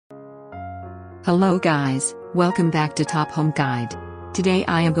Hello guys, welcome back to Top Home Guide. Today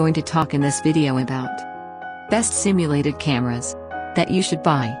I am going to talk in this video about best simulated cameras that you should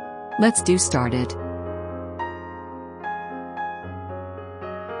buy. Let's do started.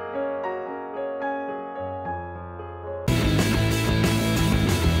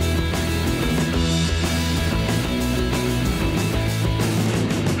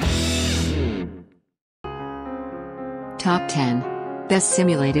 Top 10 Best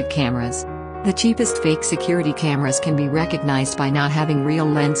Simulated Cameras. The cheapest fake security cameras can be recognized by not having real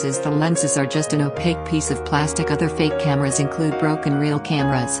lenses. The lenses are just an opaque piece of plastic. Other fake cameras include broken reel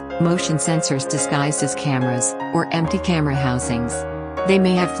cameras, motion sensors disguised as cameras, or empty camera housings. They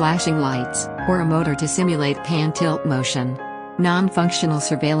may have flashing lights, or a motor to simulate pan-tilt motion. Non-functional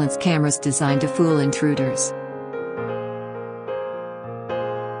surveillance cameras designed to fool intruders.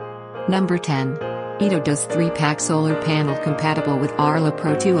 Number 10. Does 3-pack solar panel compatible with Arlo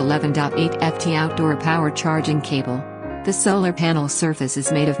Pro 2 11.8 FT outdoor power charging cable. The solar panel surface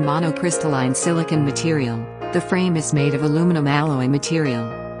is made of monocrystalline silicon material. The frame is made of aluminum alloy material.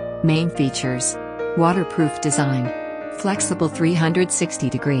 Main features: waterproof design, flexible 360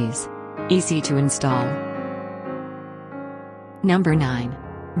 degrees, easy to install. Number 9.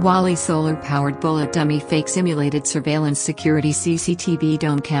 Wally solar powered bullet dummy fake simulated surveillance security CCTV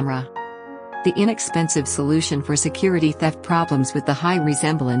dome camera. The inexpensive solution for security theft problems with the high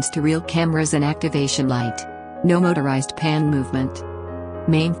resemblance to real cameras and activation light. No motorized pan movement.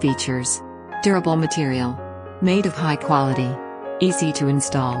 Main features: durable material, made of high quality, easy to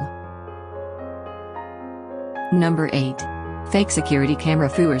install. Number 8. Fake security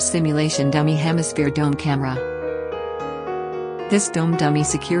camera FUR simulation dummy hemisphere dome camera. This dome dummy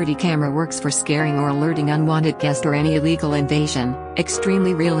security camera works for scaring or alerting unwanted guests or any illegal invasion.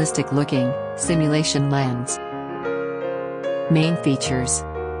 Extremely realistic looking, simulation lens. Main features: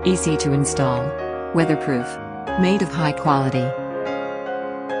 easy to install, weatherproof, made of high quality.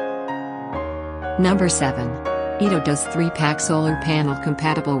 Number 7. Does 3-pack solar panel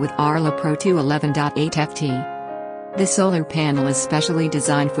compatible with Arlo Pro 2 11.8 FT. The solar panel is specially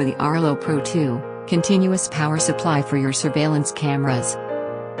designed for the Arlo Pro 2. Continuous power supply for your surveillance cameras.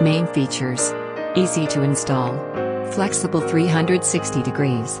 Main features: easy to install, flexible 360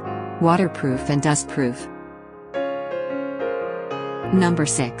 degrees, waterproof and dustproof. Number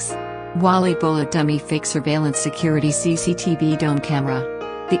 6. Wally bullet dummy fake surveillance security CCTV dome camera.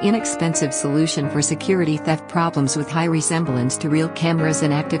 The inexpensive solution for security theft problems with high resemblance to real cameras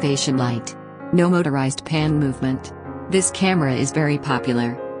and activation light. No motorized pan movement. This camera is very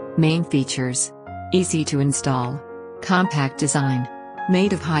popular. Main features: easy to install, compact design,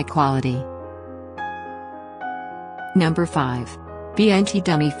 made of high quality. Number 5. BNT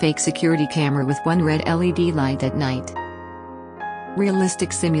dummy fake security camera with one red LED light at night.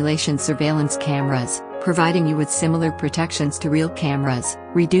 Realistic simulation surveillance cameras, providing you with similar protections to real cameras,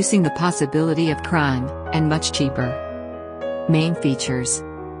 reducing the possibility of crime, and much cheaper. Main features: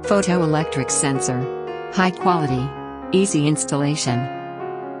 photoelectric sensor, high quality, easy installation.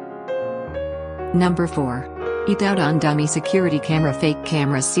 Number 4. On dummy security camera fake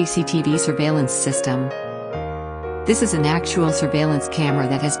camera CCTV surveillance system. This is an actual surveillance camera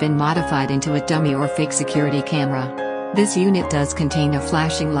that has been modified into a dummy or fake security camera. This unit does contain a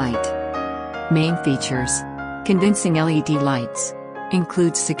flashing light. Main features: convincing LED lights.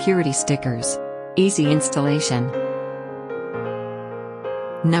 Includes security stickers. Easy installation.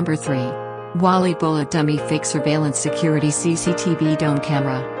 Number 3. Wally bullet dummy fake surveillance security CCTV dome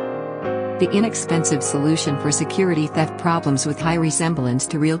camera. The inexpensive solution for security theft problems with high resemblance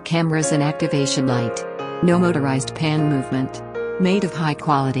to real cameras and activation light. No motorized pan movement. Made of high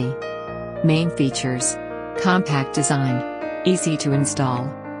quality. Main features: compact design, easy to install,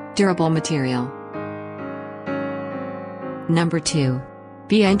 durable material. Number 2.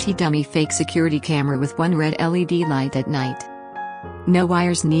 BNT dummy fake security camera with one red LED light at night. No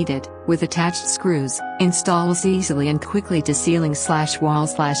wires needed, with attached screws, installs easily and quickly to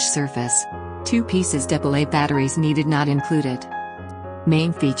ceiling/wall/surface. 2 pieces AA batteries needed, not included.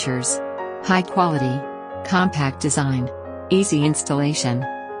 Main features: high quality, compact design, easy installation.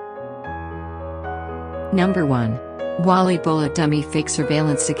 Number 1. Wally bullet dummy fake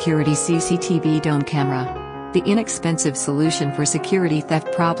surveillance security CCTV dome camera. The inexpensive solution for security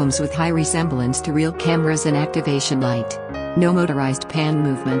theft problems with high resemblance to real cameras and activation light. No motorized pan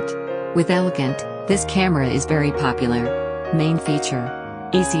movement. With elegant, this camera is very popular. Main feature: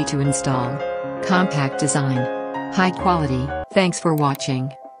 easy to install, compact design, high quality. Thanks for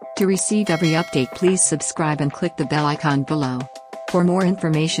watching. To receive every update, please subscribe and click the bell icon below. For more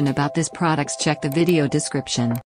information about this products, check the video description.